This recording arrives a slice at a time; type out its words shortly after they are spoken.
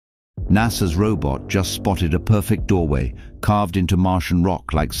NASA's robot just spotted a perfect doorway carved into Martian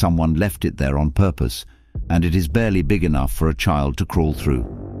rock like someone left it there on purpose, and it is barely big enough for a child to crawl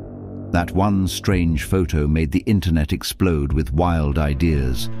through. That one strange photo made the internet explode with wild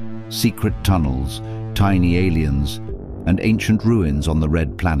ideas: secret tunnels, tiny aliens, and ancient ruins on the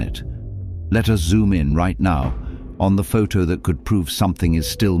red planet. Let us zoom in right now on the photo that could prove something is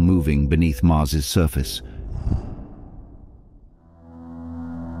still moving beneath Mars's surface.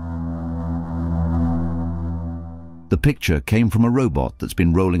 The picture came from a robot that's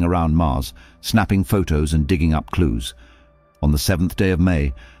been rolling around Mars, snapping photos and digging up clues. On the 7th day of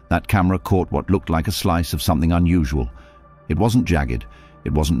May, that camera caught what looked like a slice of something unusual. It wasn't jagged,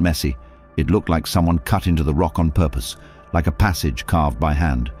 it wasn't messy. It looked like someone cut into the rock on purpose, like a passage carved by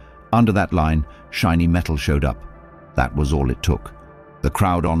hand. Under that line, shiny metal showed up. That was all it took. The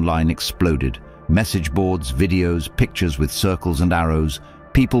crowd online exploded. Message boards, videos, pictures with circles and arrows.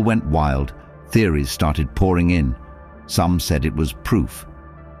 People went wild. Theories started pouring in. Some said it was proof.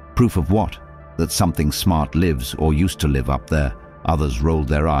 Proof of what? That something smart lives or used to live up there. Others rolled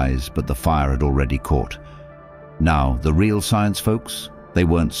their eyes, but the fire had already caught. Now, the real science folks? They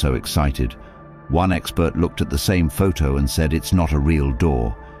weren't so excited. One expert looked at the same photo and said it's not a real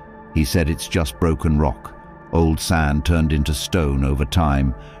door. He said it's just broken rock. Old sand turned into stone over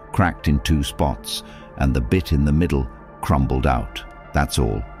time, cracked in 2 spots, and the bit in the middle crumbled out. That's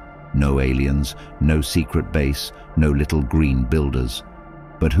all. No aliens, no secret base, no little green builders.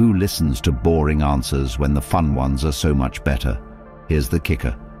 But who listens to boring answers when the fun ones are so much better? Here's the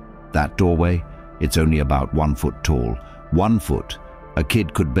kicker. That doorway, it's only about 1 foot tall. 1 foot. A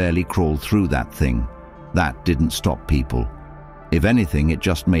kid could barely crawl through that thing. That didn't stop people. If anything, it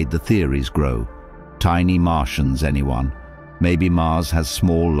just made the theories grow. Tiny Martians, anyone? Maybe Mars has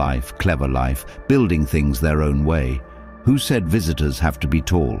small life, clever life, building things their own way. Who said visitors have to be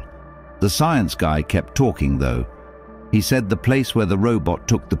tall? The science guy kept talking, though. He said the place where the robot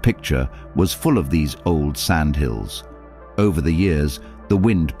took the picture was full of these old sandhills. Over the years, the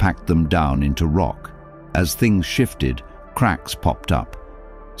wind packed them down into rock. As things shifted, cracks popped up.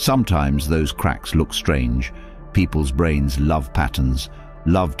 Sometimes those cracks look strange. People's brains love patterns,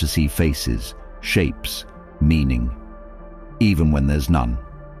 love to see faces, shapes, meaning, even when there's none.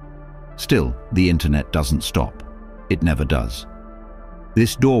 Still, the internet doesn't stop. It never does.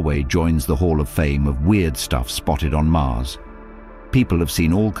 This doorway joins the Hall of Fame of weird stuff spotted on Mars. People have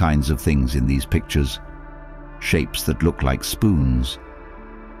seen all kinds of things in these pictures. Shapes that look like spoons,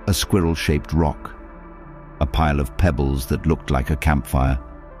 a squirrel-shaped rock, a pile of pebbles that looked like a campfire,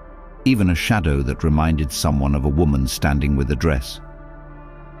 even a shadow that reminded someone of a woman standing with a dress.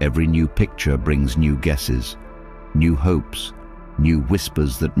 Every new picture brings new guesses, new hopes, new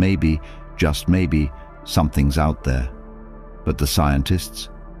whispers that maybe, just maybe, something's out there. But the scientists?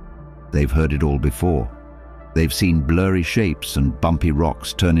 They've heard it all before. They've seen blurry shapes and bumpy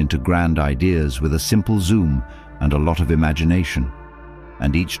rocks turn into grand ideas with a simple zoom and a lot of imagination.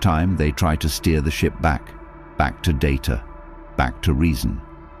 And each time they try to steer the ship back to data, back to reason.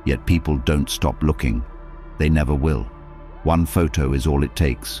 Yet people don't stop looking. They never will. One photo is all it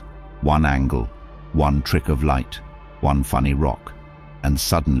takes. One angle, one trick of light, one funny rock. And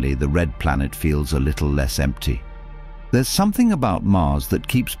suddenly the red planet feels a little less empty. There's something about Mars that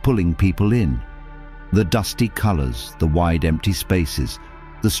keeps pulling people in. The dusty colors, the wide empty spaces,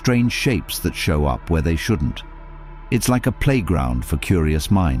 the strange shapes that show up where they shouldn't. It's like a playground for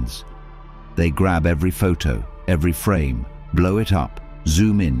curious minds. They grab every photo, every frame, blow it up,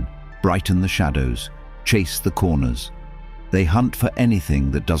 zoom in, brighten the shadows, chase the corners. They hunt for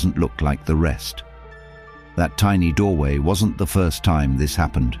anything that doesn't look like the rest. That tiny doorway wasn't the first time this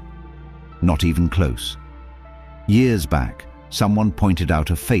happened. Not even close. Years back, someone pointed out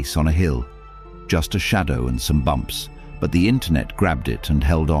a face on a hill. Just a shadow and some bumps, but the internet grabbed it and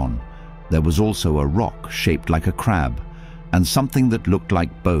held on. There was also a rock shaped like a crab, and something that looked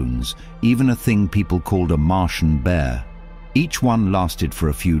like bones, even a thing people called a Martian bear. Each one lasted for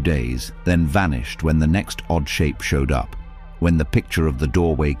a few days, then vanished when the next odd shape showed up. When the picture of the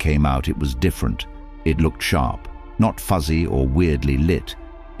doorway came out, it was different. It looked sharp, not fuzzy or weirdly lit.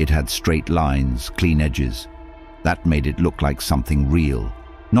 It had straight lines, clean edges. That made it look like something real,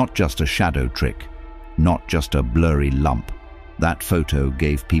 not just a shadow trick, not just a blurry lump. That photo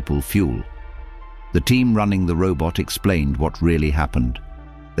gave people fuel. The team running the robot explained what really happened.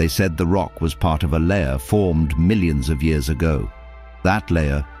 They said the rock was part of a layer formed millions of years ago. That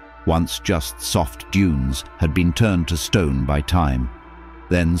layer, once just soft dunes, had been turned to stone by time.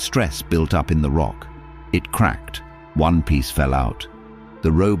 Then stress built up in the rock. It cracked. One piece fell out.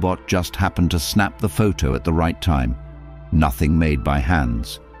 The robot just happened to snap the photo at the right time. Nothing made by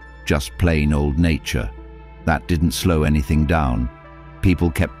hands. just plain old nature. That didn't slow anything down.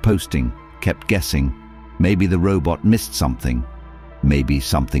 People kept posting, kept guessing. Maybe the robot missed something. Maybe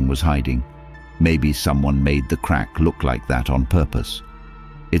something was hiding. Maybe someone made the crack look like that on purpose.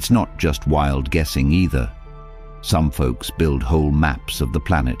 It's not just wild guessing either. Some folks build whole maps of the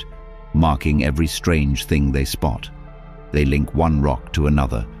planet, marking every strange thing they spot. They link one rock to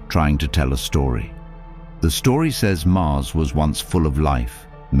another, trying to tell a story. The story says Mars was once full of life,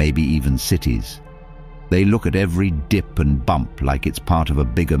 maybe even cities. They look at every dip and bump like it's part of a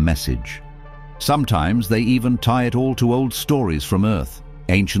bigger message. Sometimes they even tie it all to old stories from Earth,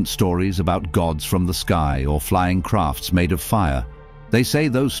 ancient stories about gods from the sky or flying crafts made of fire. They say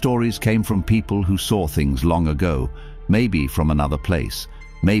those stories came from people who saw things long ago, maybe from another place,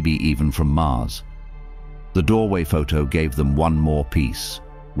 maybe even from Mars. The doorway photo gave them one more piece,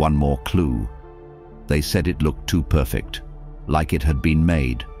 one more clue. They said it looked too perfect, like it had been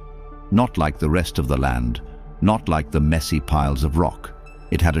made. Not like the rest of the land, not like the messy piles of rock.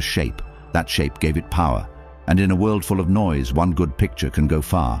 It had a shape. That shape gave it power. And in a world full of noise, one good picture can go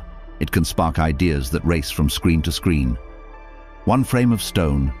far. It can spark ideas that race from screen to screen. One frame of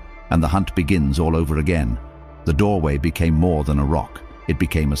stone, and the hunt begins all over again. The doorway became more than a rock. It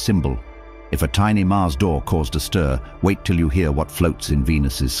became a symbol. If a tiny Mars door caused a stir, wait till you hear what floats in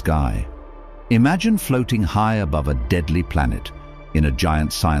Venus's sky. Imagine floating high above a deadly planet, in a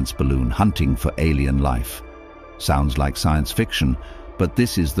giant science balloon hunting for alien life. Sounds like science fiction, but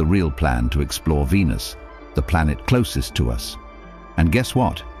this is the real plan to explore Venus, the planet closest to us. And guess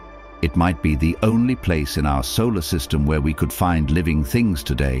what? It might be the only place in our solar system where we could find living things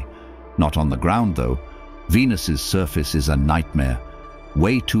today. Not on the ground, though. Venus's surface is a nightmare.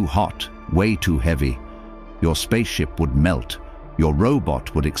 Way too hot, way too heavy. Your spaceship would melt, your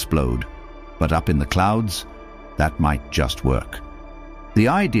robot would explode. But up in the clouds, that might just work. The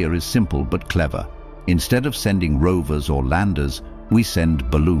idea is simple but clever. Instead of sending rovers or landers, we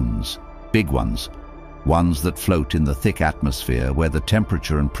send balloons, big ones that float in the thick atmosphere where the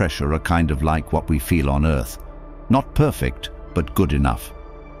temperature and pressure are kind of like what we feel on Earth. Not perfect, but good enough.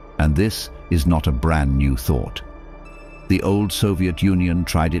 And this is not a brand new thought. The old Soviet Union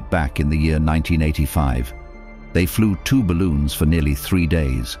tried it back in the year 1985. They flew 2 balloons for nearly 3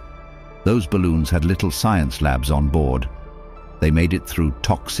 days. Those balloons had little science labs on board. They made it through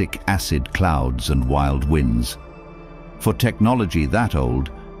toxic acid clouds and wild winds. For technology that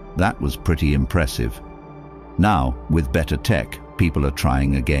old, that was pretty impressive. Now, with better tech, people are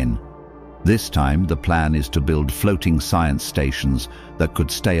trying again. This time, the plan is to build floating science stations that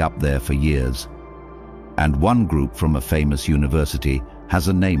could stay up there for years. And one group from a famous university has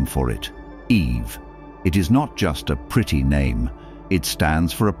a name for it, EVE. It is not just a pretty name. It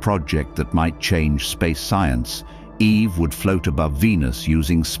stands for a project that might change space science. EVE would float above Venus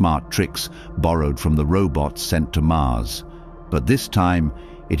using smart tricks borrowed from the robots sent to Mars. But this time,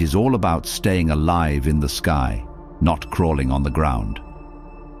 it is all about staying alive in the sky, not crawling on the ground.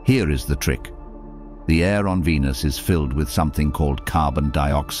 Here is the trick. The air on Venus is filled with something called carbon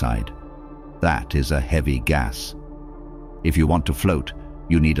dioxide. That is a heavy gas. If you want to float,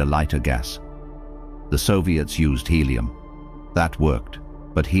 you need a lighter gas. The Soviets used helium. That worked,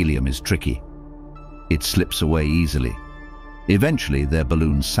 but helium is tricky. It slips away easily. Eventually, their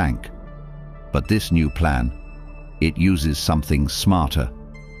balloons sank. But this new plan, it uses something smarter.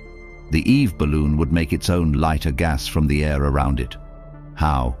 The EVE balloon would make its own lighter gas from the air around it.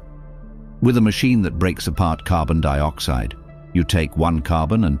 How? With a machine that breaks apart carbon dioxide. You take 1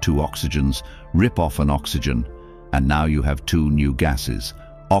 carbon and 2 oxygens, rip off an oxygen, and now you have 2 new gases,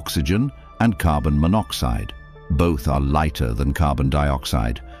 oxygen and carbon monoxide. Both are lighter than carbon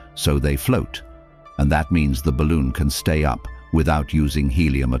dioxide, so they float. And that means the balloon can stay up without using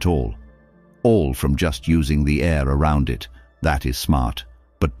helium at all. All from just using the air around it. That is smart.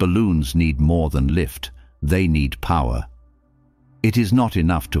 But balloons need more than lift. They need power. It is not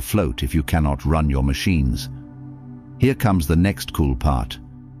enough to float if you cannot run your machines. Here comes the next cool part.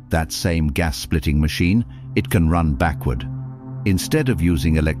 That same gas-splitting machine, it can run backward. Instead of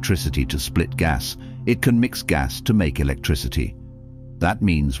using electricity to split gas, it can mix gas to make electricity. That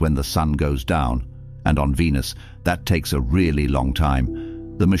means when the sun goes down, and on Venus, that takes a really long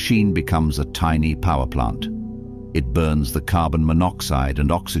time, the machine becomes a tiny power plant. It burns the carbon monoxide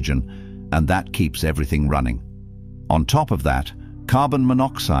and oxygen, and that keeps everything running. On top of that, carbon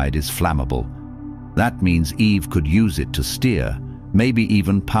monoxide is flammable. That means EVE could use it to steer, maybe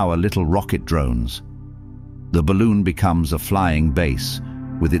even power little rocket drones. The balloon becomes a flying base,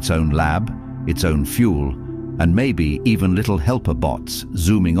 with its own lab, its own fuel, and maybe even little helper bots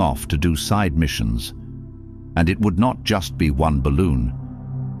zooming off to do side missions. And it would not just be 1 balloon.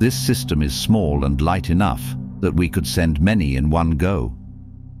 This system is small and light enough that we could send many in one go.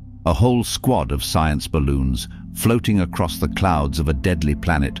 A whole squad of science balloons floating across the clouds of a deadly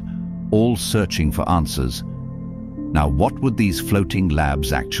planet, all searching for answers. Now, what would these floating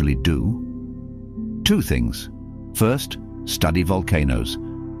labs actually do? Two things. First, study volcanoes.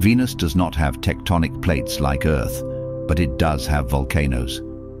 Venus does not have tectonic plates like Earth, but it does have volcanoes.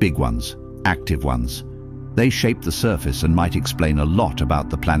 Big ones, active ones. They shape the surface and might explain a lot about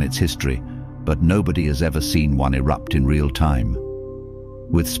the planet's history, but nobody has ever seen one erupt in real time.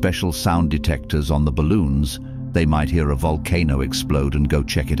 With special sound detectors on the balloons, they might hear a volcano explode and go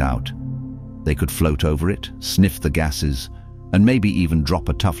check it out. They could float over it, sniff the gases, and maybe even drop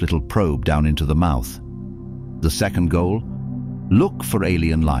a tough little probe down into the mouth. The second goal? Look for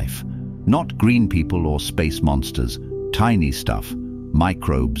alien life. Not green people or space monsters. Tiny stuff.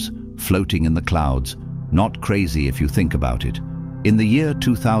 Microbes, floating in the clouds. Not crazy if you think about it. In the year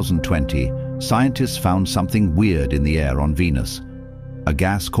 2020, scientists found something weird in the air on Venus. A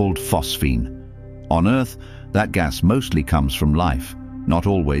gas called phosphine. On Earth, that gas mostly comes from life. Not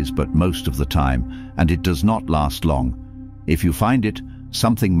always, but most of the time, and it does not last long. If you find it,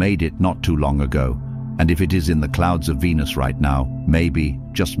 something made it not too long ago. And if it is in the clouds of Venus right now, maybe,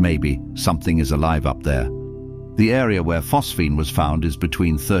 just maybe, something is alive up there. The area where phosphine was found is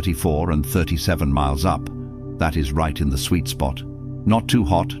between 34 and 37 miles up. That is right in the sweet spot. Not too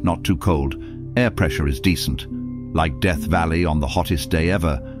hot, not too cold. Air pressure is decent. Like Death Valley on the hottest day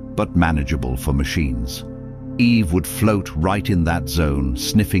ever, but manageable for machines. Eve would float right in that zone,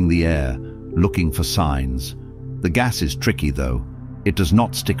 sniffing the air, looking for signs. The gas is tricky though. It does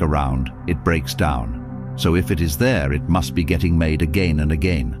not stick around, it breaks down. So if it is there, it must be getting made again and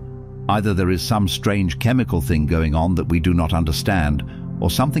again. Either there is some strange chemical thing going on that we do not understand, or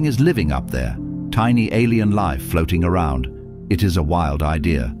something is living up there, tiny alien life floating around. It is a wild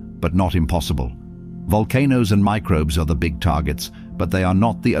idea, but not impossible. Volcanoes and microbes are the big targets, but they are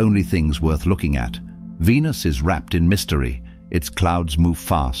not the only things worth looking at. Venus is wrapped in mystery. Its clouds move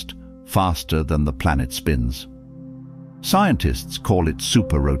fast, faster than the planet spins. Scientists call it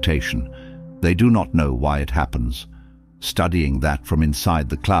superrotation. They do not know why it happens. Studying that from inside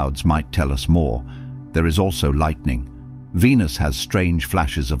the clouds might tell us more. There is also lightning. Venus has strange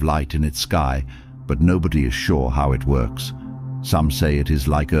flashes of light in its sky, but nobody is sure how it works. Some say it is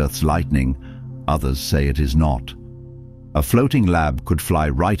like Earth's lightning, others say it is not. A floating lab could fly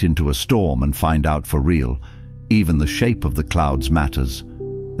right into a storm and find out for real. Even the shape of the clouds matters.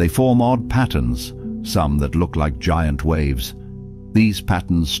 They form odd patterns, some that look like giant waves. These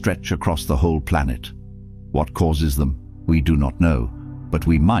patterns stretch across the whole planet. What causes them? We do not know, but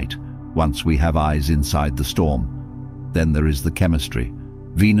we might, once we have eyes inside the storm. Then there is the chemistry.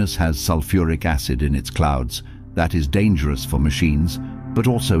 Venus has sulfuric acid in its clouds. That is dangerous for machines, but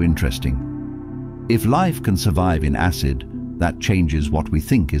also interesting. If life can survive in acid, that changes what we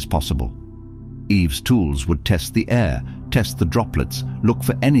think is possible. Eve's tools would test the air, test the droplets, look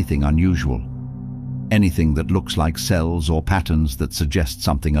for anything unusual. Anything that looks like cells or patterns that suggest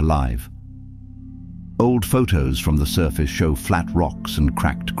something alive. Old photos from the surface show flat rocks and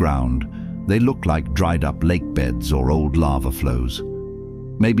cracked ground. They look like dried up lake beds or old lava flows.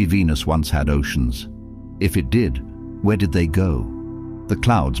 Maybe Venus once had oceans. If it did, where did they go? The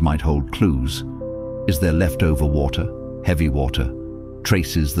clouds might hold clues. Is there leftover water, heavy water,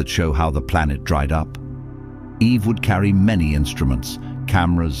 traces that show how the planet dried up? Eve would carry many instruments,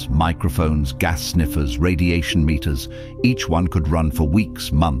 cameras, microphones, gas sniffers, radiation meters. Each one could run for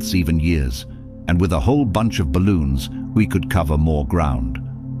weeks, months, even years. And with a whole bunch of balloons, we could cover more ground.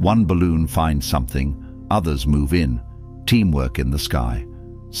 One balloon finds something, others move in. Teamwork in the sky.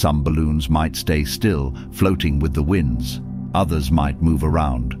 Some balloons might stay still, floating with the winds. Others might move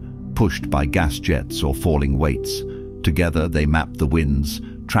around, pushed by gas jets or falling weights. Together they map the winds,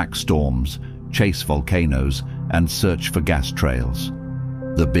 track storms, chase volcanoes, and search for gas trails.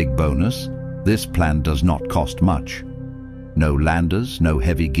 The big bonus? This plan does not cost much. No landers, no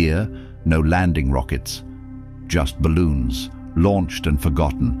heavy gear, no landing rockets. Just balloons, launched and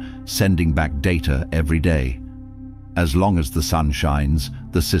forgotten, sending back data every day. As long as the sun shines,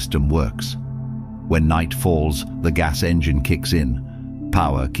 the system works. When night falls, the gas engine kicks in.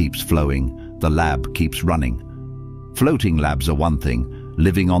 Power keeps flowing, the lab keeps running. Floating labs are one thing,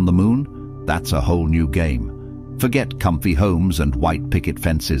 living on the moon? That's a whole new game. Forget comfy homes and white picket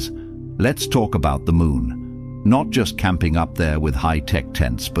fences. Let's talk about the moon. Not just camping up there with high-tech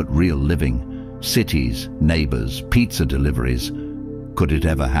tents, but real living. Cities, neighbors, pizza deliveries. Could it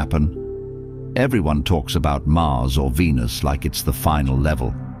ever happen? Everyone talks about Mars or Venus like it's the final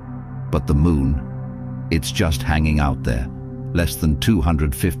level. But the moon, it's just hanging out there, less than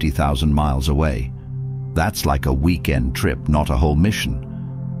 250,000 miles away. That's like a weekend trip, not a whole mission.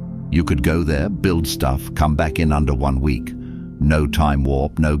 You could go there, build stuff, come back in under 1 week. No time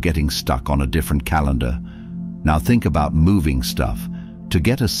warp, no getting stuck on a different calendar. Now think about moving stuff. To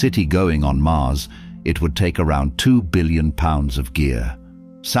get a city going on Mars, it would take around 2 billion pounds of gear.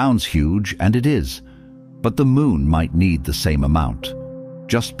 Sounds huge, and it is. But the moon might need the same amount.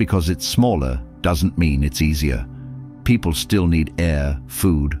 Just because it's smaller doesn't mean it's easier. People still need air,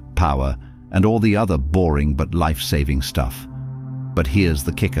 food, power, and all the other boring but life-saving stuff. But here's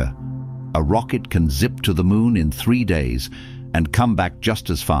the kicker. A rocket can zip to the moon in 3 days and come back just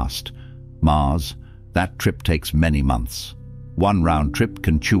as fast. Mars, that trip takes many months. One round trip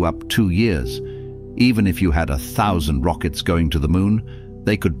can chew up 2 years. Even if you had 1,000 rockets going to the moon,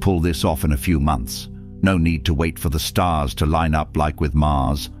 they could pull this off in a few months. No need to wait for the stars to line up like with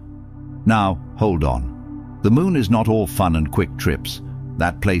Mars. Now, hold on. The moon is not all fun and quick trips.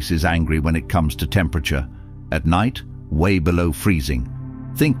 That place is angry when it comes to temperature. At night, way below freezing.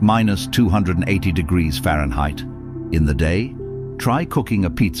 Think minus 280 degrees Fahrenheit. In the day, try cooking a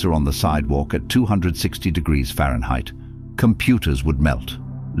pizza on the sidewalk at 260 degrees Fahrenheit. Computers would melt,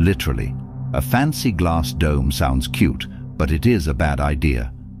 literally. A fancy glass dome sounds cute, but it is a bad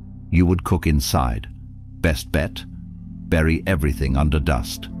idea. You would cook inside. Best bet? Bury everything under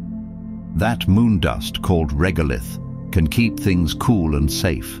dust. That moon dust, called regolith, can keep things cool and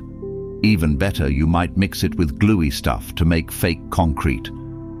safe. Even better, you might mix it with gluey stuff to make fake concrete.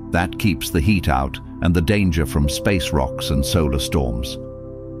 That keeps the heat out and the danger from space rocks and solar storms.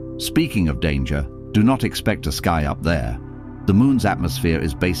 Speaking of danger, do not expect a sky up there. The moon's atmosphere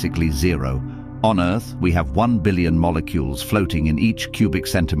is basically zero. On Earth, we have 1 billion molecules floating in each cubic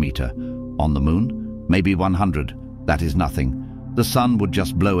centimeter. On the moon, maybe 100. That is nothing. The sun would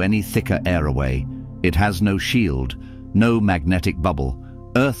just blow any thicker air away. It has no shield, no magnetic bubble.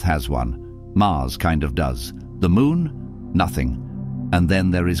 Earth has one. Mars kind of does. The moon? Nothing. And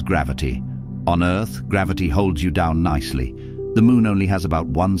then there is gravity. On Earth, gravity holds you down nicely. The moon only has about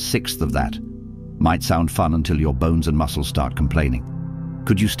 1/6 of that. Might sound fun until your bones and muscles start complaining.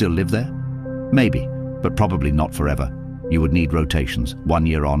 Could you still live there? Maybe, but probably not forever. You would need rotations, 1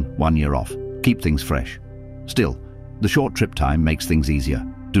 year on, 1 year off. Keep things fresh. Still, the short trip time makes things easier.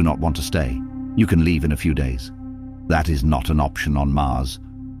 Do not want to stay. You can leave in a few days. That is not an option on Mars.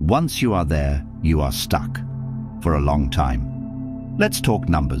 Once you are there, you are stuck. For a long time. Let's talk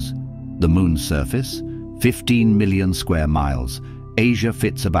numbers. The moon's surface, 15 million square miles. Asia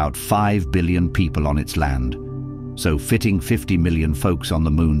fits about 5 billion people on its land. So fitting 50 million folks on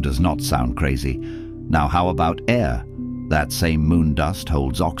the moon does not sound crazy. Now how about air? That same moon dust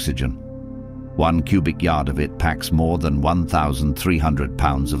holds oxygen. 1 cubic yard of it packs more than 1,300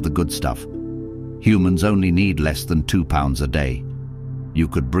 pounds of the good stuff. Humans only need less than 2 pounds a day. You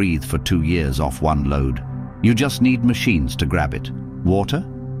could breathe for 2 years off one load. You just need machines to grab it. Water?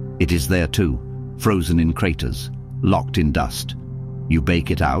 It is there too, frozen in craters, locked in dust. You bake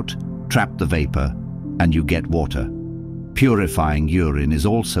it out, trap the vapor, and you get water. Purifying urine is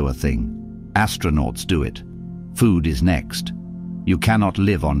also a thing. Astronauts do it. Food is next. You cannot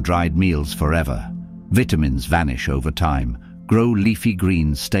live on dried meals forever. Vitamins vanish over time. Grow leafy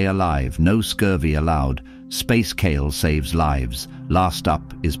greens, stay alive, no scurvy allowed. Space kale saves lives. Last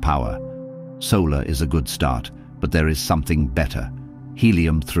up is power. Solar is a good start, but there is something better.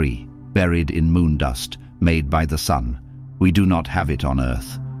 Helium-3, buried in moon dust, made by the sun. We do not have it on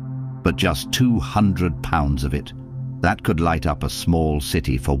Earth. But just 200 pounds of it. That could light up a small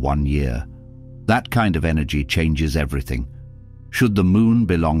city for 1 year. That kind of energy changes everything. Should the moon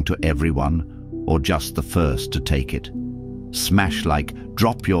belong to everyone, or just the first to take it? Smash like,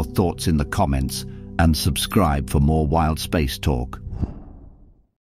 drop your thoughts in the comments, and subscribe for more wild space talk.